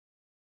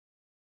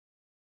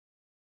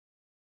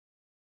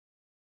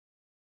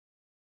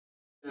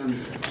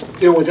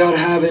Without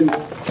having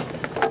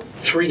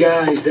three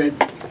guys that,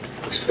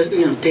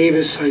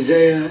 Davis,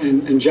 Isaiah,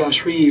 and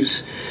Josh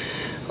Reeves,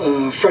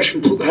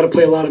 freshmen had to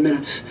play a lot of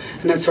minutes,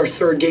 and that's our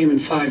third game in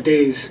 5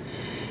 days.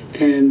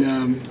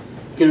 And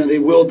they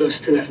willed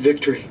us to that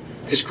victory.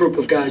 This group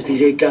of guys,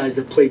 these 8 guys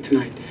that played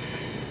tonight.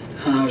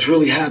 I was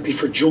really happy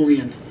for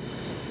Julian.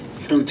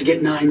 To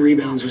get 9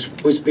 rebounds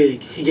was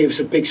big. He gave us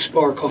a big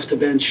spark off the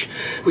bench.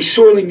 We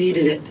sorely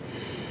needed it.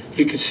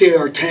 You could see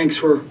our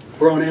tanks were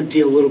on empty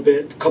a little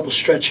bit, a couple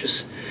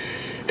stretches.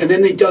 And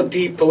then they dug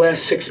deep the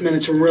last 6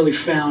 minutes and really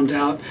found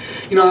out.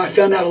 I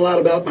found out a lot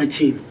about my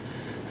team.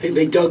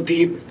 They dug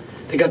deep.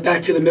 They got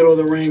back to the middle of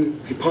the ring.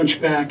 We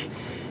punched back,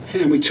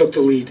 and we took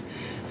the lead.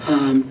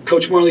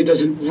 Coach Marley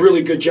does a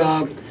really good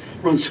job,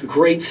 runs some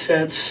great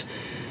sets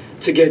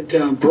to get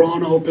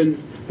Braun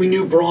open. We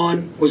knew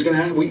Braun was going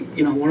to have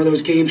one of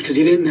those games because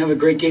he didn't have a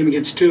great game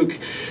against Duke.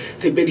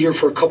 They've been here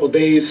for a couple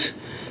days,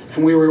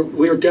 and we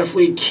were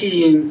definitely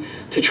keying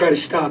to try to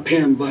stop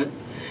him, but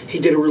he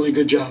did a really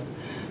good job.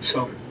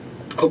 So,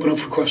 open up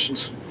for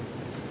questions.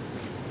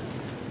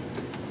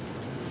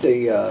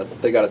 They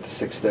got it to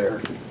 6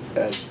 there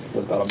with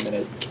about a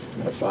minute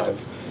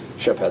 5.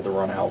 Shep had to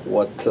run out.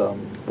 What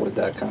did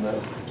that kind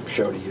of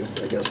show to you?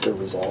 I guess their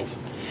resolve.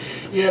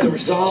 Yeah, the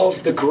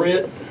resolve, the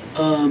grit.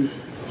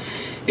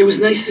 It was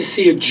nice to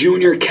see a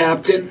junior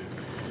captain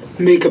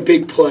make a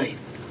big play.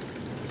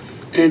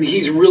 And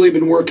he's really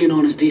been working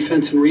on his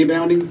defense and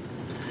rebounding.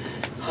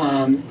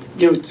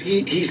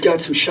 He's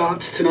got some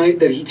shots tonight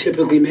that he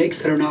typically makes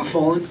that are not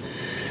falling.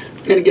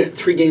 And again,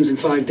 3 games in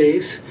 5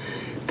 days.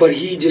 But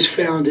he just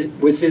found it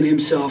within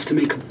himself to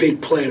make a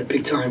big play at a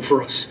big time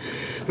for us.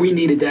 We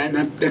needed that,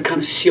 and that kind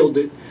of sealed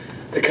it.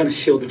 That kind of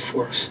sealed it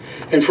for us.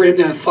 And for him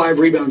to have 5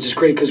 rebounds is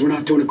great because we're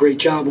not doing a great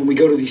job when we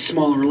go to these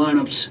smaller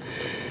lineups.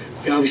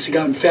 We obviously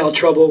got in foul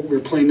trouble. We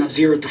were playing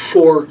 0 to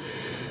 4.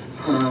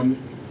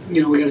 We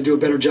got to do a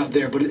better job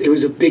there. But it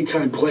was a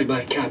big-time play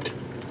by a captain.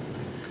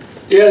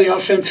 Yeah, the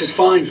offense is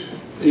fine.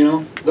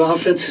 The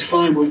offense is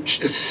fine. It's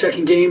the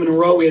second game in a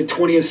row. We had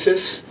 20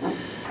 assists,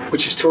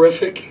 which is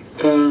terrific.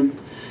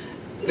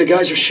 The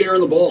guys are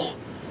sharing the ball.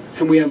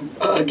 And we have,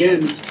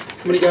 again,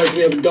 how many guys do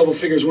we have in double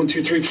figures? 1,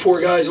 2, 3, 4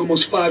 guys,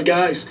 almost 5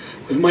 guys,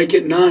 with Mike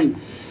at 9.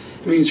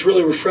 It's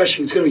really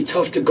refreshing. It's going to be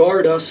tough to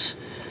guard us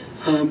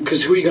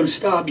because who are you going to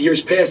stop?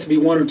 Years past to be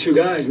 1 or 2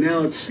 guys.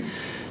 Now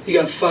you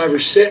got 5 or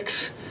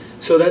 6.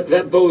 So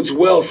that bodes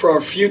well for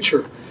our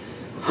future.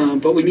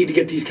 But we need to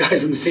get these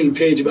guys on the same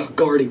page about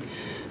guarding.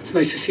 It's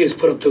nice to see us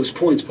put up those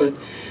points, but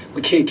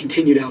we can't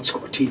continue to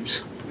outscore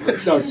teams.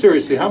 No,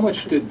 seriously, how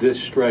much did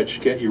this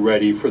stretch get you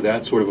ready for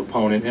that sort of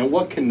opponent, and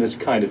what can this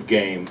kind of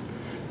game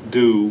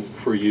do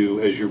for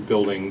you as you're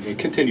building and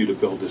continue to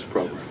build this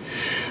program?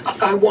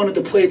 I wanted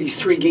to play these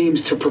 3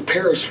 games to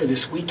prepare us for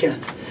this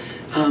weekend.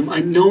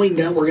 Knowing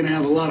that we're going to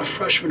have a lot of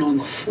freshmen on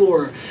the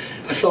floor,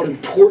 I felt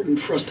important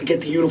for us to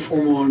get the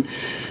uniform on,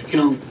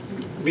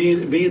 be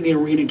in the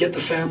arena, get the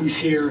families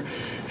here,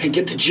 and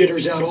get the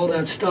jitters out, all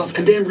that stuff,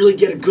 and then really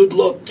get a good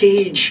look,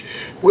 gauge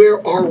where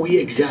are we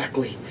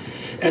exactly.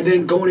 And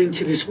then going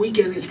into this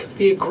weekend, it's going to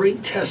be a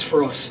great test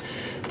for us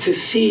to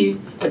see,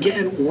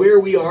 again, where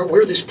we are,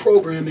 where this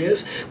program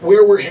is,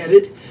 where we're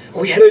headed.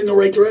 Are we headed in the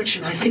right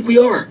direction? I think we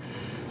are.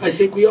 I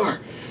think we are.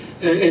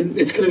 And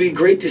it's going to be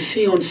great to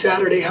see on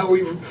Saturday how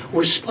we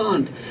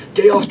respond.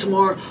 Day off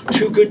tomorrow,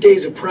 2 good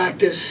days of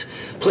practice,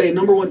 play a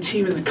 #1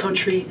 team in the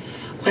country.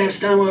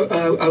 Last time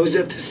I was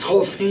at this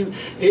Hall of Fame,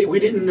 we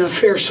didn't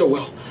fare so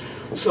well.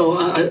 So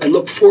I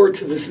look forward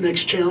to this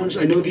next challenge.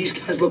 I know these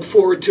guys look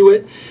forward to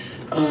it.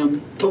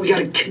 But we got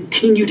to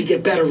continue to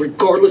get better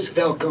regardless of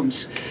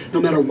outcomes.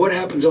 No matter what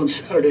happens on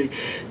Saturday,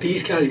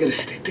 these guys got to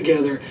stick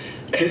together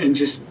and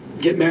just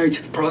get married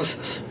to the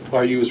process.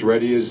 Are you as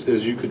ready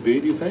as you could be,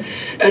 do you think?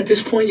 At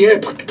this point, yeah.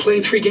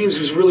 Playing 3 games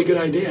was a really good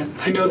idea.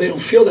 I know they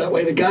don't feel that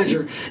way. The guys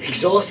are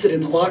exhausted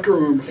in the locker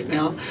room right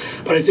now.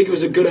 But I think it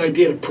was a good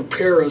idea to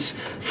prepare us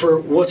for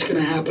what's going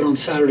to happen on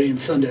Saturday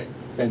and Sunday.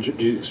 And do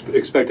you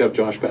expect to have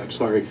Josh back?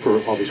 Sorry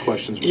for all these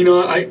questions.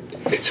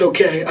 It's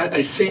okay.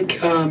 I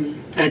think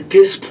at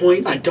this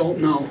point, I don't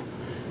know.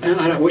 And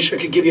I wish I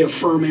could give you a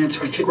firm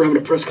answer. I think we're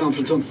having a press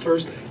conference on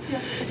Thursday.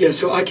 Yeah,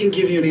 so I can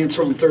give you an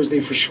answer on Thursday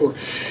for sure.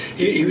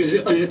 He was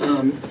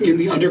in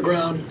the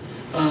underground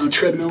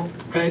treadmill,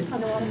 right?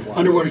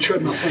 Underwater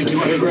treadmill, thank you,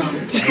 underground.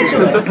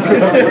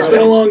 It's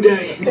been a long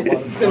day.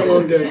 It's been a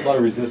long day. A lot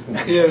of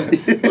resistance. Yeah,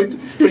 but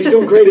he's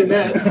doing great in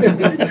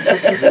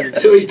that.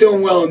 So he's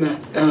doing well in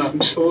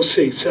that. So we'll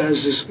see.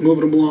 Saz is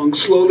moving him along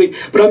slowly,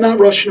 but I'm not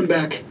rushing him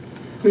back.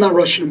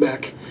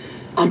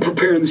 I'm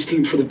preparing this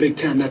team for the Big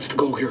Ten. That's the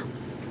goal here.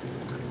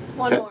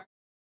 One more.